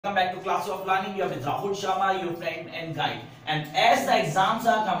Welcome back to Class of Learning. You are with Rahul Sharma, your friend and guide. And as the exams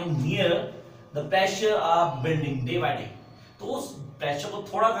are coming near, the pressure are building day by day. तो उस pressure को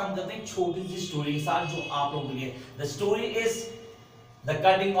थोड़ा कम करते हैं छोटी सी story के साथ जो आप लोगों के लिए. The story is the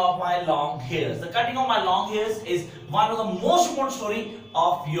cutting of my long hairs. The cutting of my long hairs is one of the most important story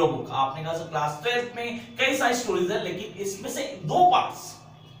of your book. आपने कहा क्लास 12th में कई सारी स्टोरीज है, लेकिन इसमें से दो parts.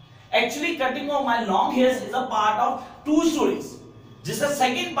 Actually, cutting of my long hairs is a part of two stories. जिसका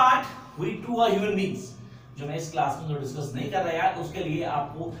second part we two are human beings जो मैं इस क्लास में जो डिस्कस नहीं कर रहा यार, उसके लिए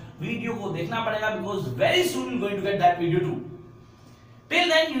आपको वीडियो को देखना पड़ेगा because very soon you're going to get that video too. Till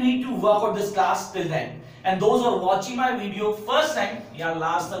then you need to work out this class till then. And those who are watching my video first time या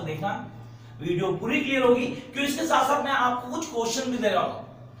last तक देखना, video पूरी clear होगी क्योंकि इसके साथ साथ मैं आपको कुछ क्वेश्चन भी दे रहा हूं.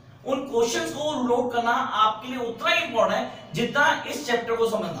 उन क्वेश्चंस को नोट करना आपके लिए उतना ही इंपॉर्टेंट है जितना इस चैप्टर को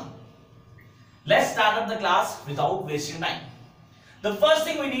समझना. Let's start up the class without wasting time. The first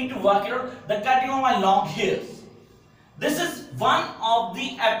thing we need to work out the cutting of my long hairs. This is one of the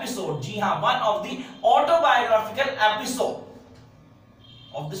episode. जी हाँ, one of the autobiographical episode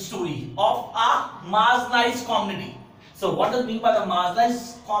of the story of a marginalized community. So what does mean by the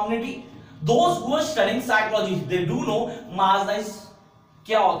marginalized community? Those who are studying psychology, they do know marginalized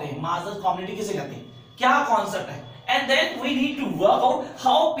क्या होते हैं, marginalized community किसे कहते हैं, क्या concept है. And then we need to work out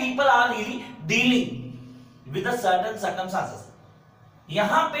how people are really dealing with the certain circumstances.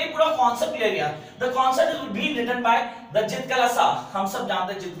 यहां पे पूरा कॉन्सेप्ट क्लियर किया. The concept is been written by the चित्रकला साह. हम सब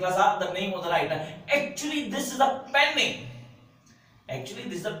जानते हैं चित्रकला Sah, the name of the writer. Actually this is a pen name. Actually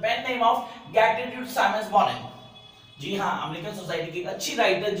this is the pen name of गैटिट्यूड Symonds बॉनेन. जी हां, अमेरिकन सोसाइटी की अच्छी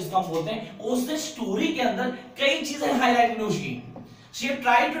राइटर जिसको हम बोलते हैं. उसने स्टोरी के अंदर कई चीजें हाईलाइट की. She have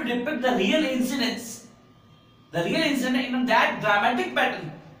tried to depict the real incidents, the real incident in that dramatic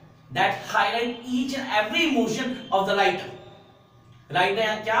pattern that highlight each and every emotion of the writer. Writer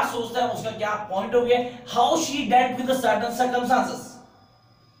यहाँ क्या सोचता है, उसका क्या पॉइंट ऑफ व्यू है, how she dealt with the certain circumstances,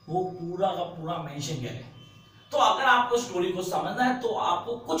 वो पूरा का पूरा मेंशन किया है. तो अगर आपको स्टोरी को समझना है तो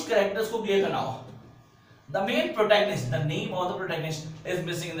आपको कुछ कैरेक्टर्स को क्लियर करना होगा. The main protagonist, the name of the protagonist is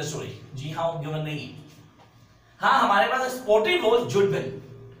missing in the story. जी हाँ, गिवन नहीं. हाँ, हमारे पास स्पोर्टिव रोल जुडविल,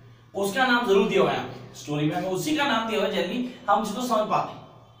 उसका नाम जरूर दिया हुआ है स्टोरी में, हमें उसी का नाम दिया हुआ है जनरली हम जिसको समझ पाते हैं.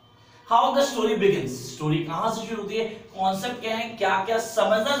 How the story begins? Story कहां से शुरू होती है, कॉन्सेप्ट क्या है, क्या क्या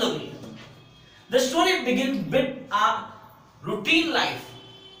समझना जरूरी है. The story begins with a routine life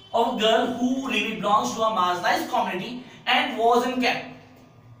of a girl who really belongs to a marginalized community and was in camp.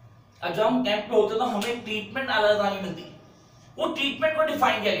 अब जब हम कैंप पे होते तो हमें ट्रीटमेंट अलग तरह की मिलती है. वो ट्रीटमेंट को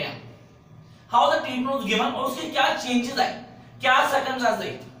डिफाइन किया गया, how the treatment was given और उसके क्या चेंजेस आए, क्या सर्कमस्टेंसेस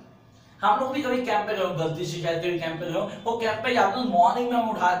आए. हम लोग भी कभी कैंप पे गए, गलती से शायद कभी कैंप पे गए, वो कैंप पे जाते हैं, मॉर्निंग में हम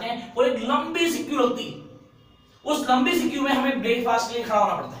उठाते हैं और एक लंबी सी क्यू लगती है. उस लंबी सी क्यू में हमें ब्रेकफास्ट के लिए खड़ा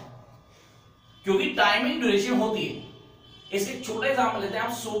होना पड़ता है क्योंकि टाइमिंग ड्यूरेशन होती है. इसके छोटे एग्जांपल लेते हैं.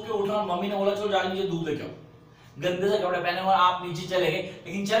 आप सो के उठा, मम्मी ने बोला चलो जाके नीचे दूध लेके आओ, गंदे से कपड़े पहने हुए आप नीचे चले गए,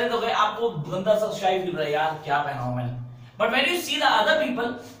 लेकिन चले तो गए, आपको गंदा सा शायद फील रहा है, यार क्या पहना हूं मैंने. But when you see the other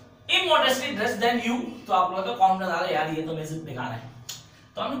people इमोडेस्टली dressed then you, तो आपको लगता है कॉन्फिडेंस आ रहा है, यार ये तो मेरे से बेकार है,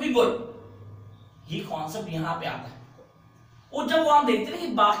 तो आई एम बी गुड. ये कॉन्सेप्ट यहां पे आता है. और जब वो हम देखते हैं कि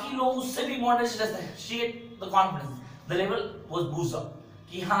बाकी लोग उससे भी मॉडरेट रहते हैं, she get the confidence, the level was boost up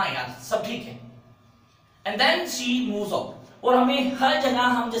कि हां यार सब ठीक है. And then she moves up और हमें हर जगह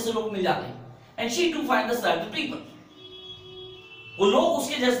हम जैसे लोग मिल जाते हैं. And she to find the certain people, वो लोग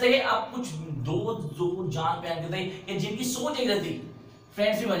उसके जैसे. अब कुछ दोस्त जो जान पहचान के थे, जिनकी सोच एक जैसी,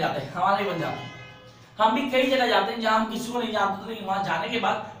 फ्रेंड्स भी बन जाते हैं, हमारे बन जाते हैं. हम भी कई जगह जाते हैं जहां हम किसी को नहीं जानते, लेकिन वहां जाने के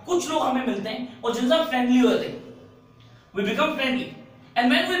बाद कुछ लोग हमें मिलते हैं और जिनसे हम फ्रेंडली होते हैं. We become friendly,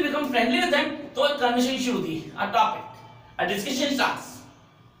 and when we become friendly with them, तो एक conversation शुरू होती है, a topic, a discussion starts,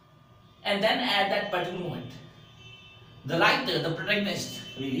 and then at that particular moment, the writer, the protagonist,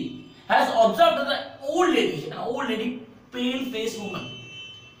 really has observed that an old lady, pale-faced woman,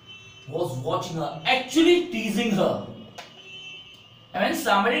 was watching her, actually teasing her. And when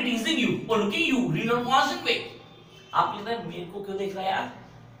somebody teasing you or looking you read on constant way, आप कहते हैं मेरे को क्यों देख रहा है यार,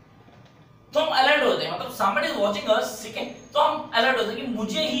 तो हम अलर्ट होते हैं. मतलब somebody is watching us, ठीक है, तो हम अलर्ट होते हैं कि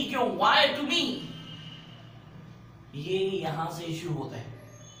मुझे ही क्यों, why to me. ये यहां से इश्यू होता है.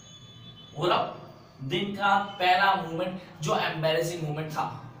 और अब दिन का पहला मोमेंट जो एम्बैरेसिंग मोमेंट था,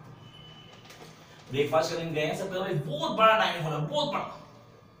 ब्रेकफास्ट करने गए हैं सबसे पहले. बहुत बड़ा डाइनिंग हॉल है, बहुत बड़ा.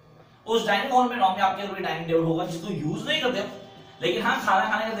 उस डाइनिंग हॉल में नॉर्मली आपके घर डाइनिंग टेबल होगा जिसको यूज नहीं करते, लेकिन हाँ खाना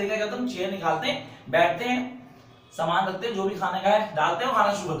खाने का तरीका क्या होता है, चेयर निकालते हैं, बैठते हैं, सामान रखते हैं, जो भी खाने का है डालते हैं और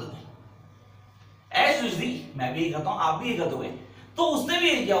खाना शुरू कर देते हैं. एज यूजली मैं भी ये करता हूं, आप भी ये करते हुए. तो उसने भी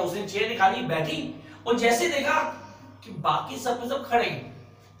ये किया, उसने चेयर निकाली, बैठी, और जैसे देखा कि बाकी सब खड़े हैं,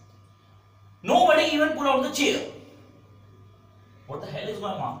 Nobody even pulled out the chair. What the hell is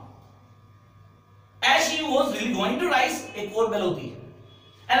going on? As she was really going to rise, एक और bell होती है,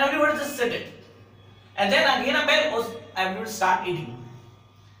 and everybody just sit it, and then again a bell was everybody start eating.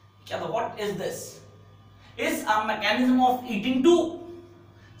 क्या था? What is this? Is a mechanism of eating too?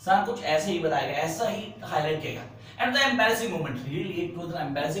 Sir कुछ ऐसे ही बताया गया, ऐसा ही highlight किया गया. And the embarrassing moment, really it was an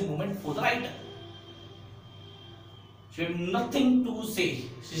embarrassing moment for the writer. She had nothing to say.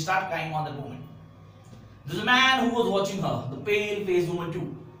 She started crying on that moment. There's a man who was watching her, the pale-faced woman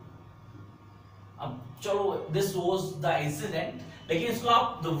too. अब चलो, this was the incident, लेकिन इसको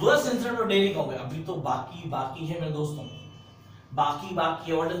आप the worst incident of day नहीं कहोगे. अभी तो बाकी है मेरे दोस्तों, बाकी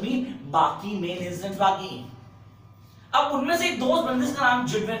है. What does mean? बाकी main incidents बाकी हैं. अब उनमें से एक दोस्त बंदे जिसका नाम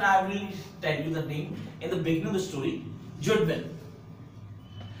जुडविन, I will tell you the name in the beginning of the story. जुडविन.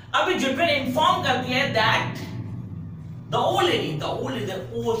 अभी जुडविन inform करती है that the old lady, the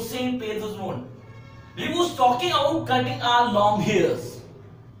old same pale-faced woman, he was talking about cutting our long hairs.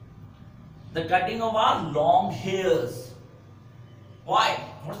 The cutting of our long hairs. Why?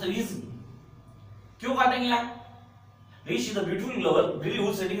 What's the reason? क्यों काटेंगे यार? Really, she's a beautiful girl, really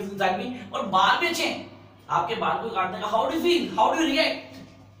who's sitting inside me, और बाल भी अच्छे हैं. आपके बाल को काटने का how do you feel? How do you react?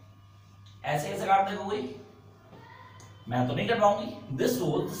 ऐसे काटने को कोई? मैं तो नहीं कर पाऊंगी. This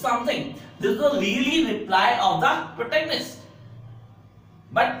was something. This was really reply of the protagonist.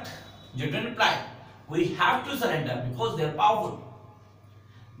 But you didn't reply. We have to surrender because they're powerful.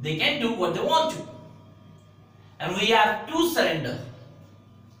 They can do what they want to, and we have to surrender.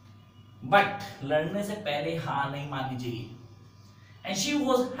 But लड़ने से पहले हार नहीं माननी चाहिए. And she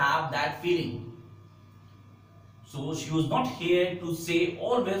was have that feeling. So she was not here to say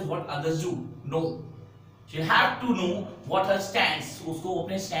always what others do. No, she had to know what her stands. उसको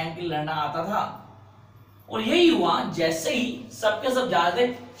अपने stand के लड़ना आता था. और यही हुआ. जैसे ही सबके सब जा रहे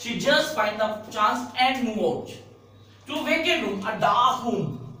थे, she just find the chance and move out to a vacant room, a dark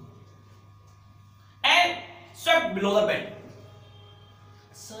room, and swept below the bed.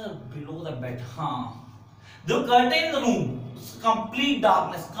 Sir, below the bed, the curtain in the room, complete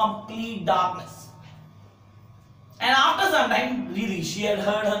darkness. And after some time, really, she had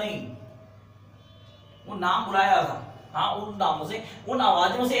heard her name. वो नाम बुलाया था. उन नामों से, उन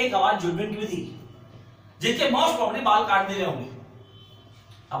आवाजों से एक आवाज जुडविन की भी थी, जिसके मोस्ट प्रोबेबली बाल काट दिए होंगे.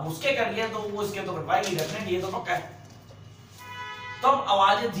 अब उसके कर लिया तो वो इसके तो कटवाएगी डेफिनेटली, ये तो पक्का है. तब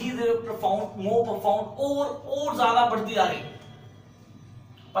आवाजें धीरे-धीरे प्रोफाउंड, मोर प्रोफाउंड और ज्यादा बढ़ती जा रही.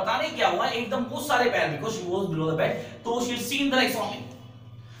 पता नहीं क्या हुआ, एकदम बहुत सारे पैर, because she was below the bed, तो she had seen the lights on.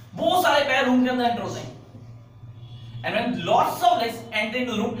 बहुत सारे पैर रूम के अंदर एंटर होते हैं. And when lots of legs enter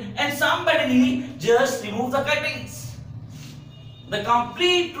into the room, and somebody just removed the curtains, the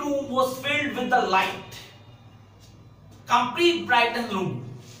complete room was filled with the light, complete brightness in the room.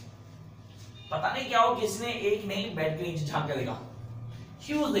 पता नहीं क्या हो, किसने एक नहीं बेड के नीचे झांक के देखा.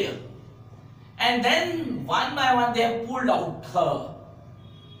 She was there, and then one by one they have pulled out her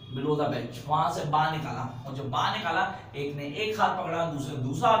below the bed. वहां से बाहर निकाला, और जब बाहर निकाला, एक ने एक हाथ पकड़ा, दूसरे ने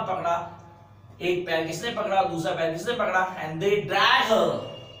दूसरा हाथ पकड़ा, एक पैर किसने पकड़ा, दूसरा पैर किसने पकड़ा, and they drag her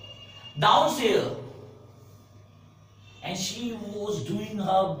downstairs, and she was doing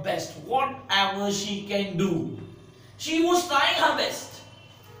her best, whatever she can do. She was trying her best.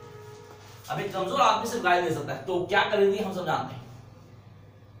 अब एक कमजोर आदमी से गाली दे सकता है, तो क्या कर रही थी हम सब जानते हैं.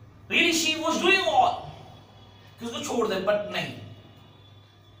 Really, she was doing all कि उसको छोड़ दे, but नहीं.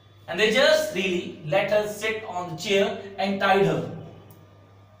 And they just really let her sit on the chair and tied her.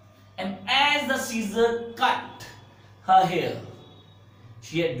 And as the scissor cut her hair,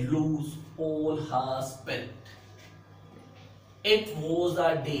 she had lost all her spirit. It was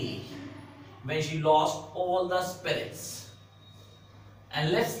a day when she lost all the spirits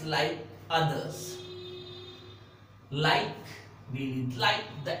and left like others, like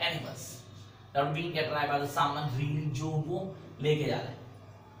the animals that were being attacked by the someone really जो वो लेके जा रहे.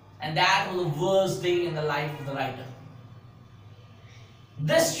 And that was the worst day in the life of the writer.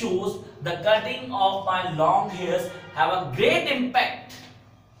 This shows the cutting of my long hairs have a great impact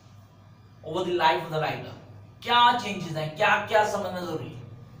over the life of the writer. क्या changes हैं, क्या समझना जरूरी है.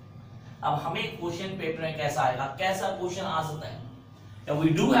 अब हमें question paper में कैसा आएगा, कैसा क्वेश्चन आ सकता है. We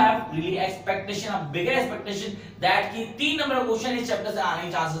do have really expectation, a bigger expectation that कि 3 नंबर का क्वेश्चन इस चैप्टर से आने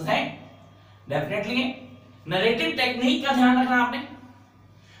के चांसेस हैं डेफिनेटली. नरेटिव टेक्निक का ध्यान रखना आपने.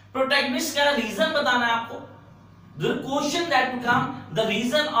 प्रोटैगनिस्ट का रीजन बताना है आपको. The question that will come, the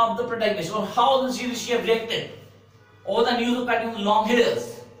reason of the protagonist, or how she have reacted over the news of cutting the long hairs,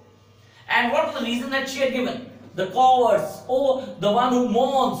 and what was the reason that she had given. The cowards, or the one who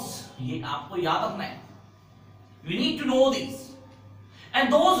mourns. ये आपको याद रखना है. We need to know these.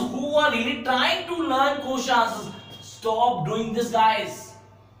 And those who are really trying to learn question answers, stop doing this guys.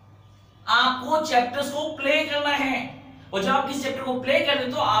 आपको chapters को play करना है, और जब आप किस चैप्टर को प्ले करते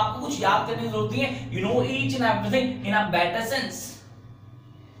हो तो आपको कुछ याद करने की जरूरत है. You know each and everything in a better sense.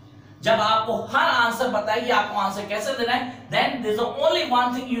 जब आपको हर आंसर पता है कि आपको आंसर कैसे देना है, then there is only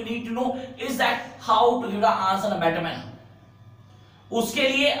one thing you need to know is that how to give the answer in a better manner. उसके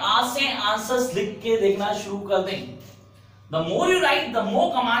लिए आज से आंसर्स लिख के देखना शुरू कर दें. The more you right the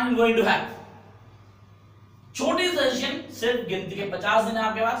more command you going to have. छोटी सजेशन, सिर्फ गिनती के 50 दिन है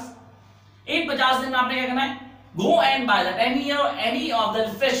आपके पास. इन 50 दिन में आपने क्या करना है, go and by the any of the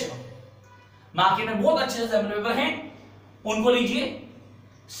refresher. Market में बहुत अच्छे से अवेलेबल हैं, उनको लीजिए.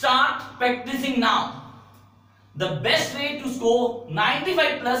 Start practising now. The best way to score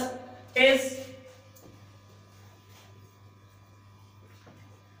 95 plus is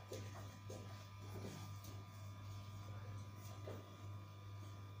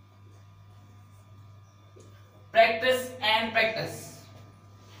practice and practice.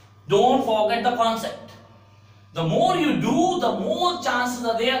 Don't forget the concept. The more you do, the more chances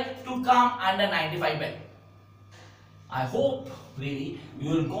are there to come under 95 band. I hope really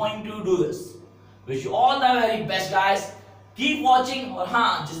you are going to do this. Wish you all the very best guys. Keep watching, और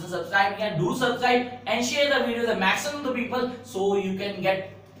हाँ जिसने subscribe किया do subscribe and share the video to the maximum of the people so you can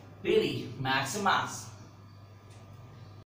get really maximum marks.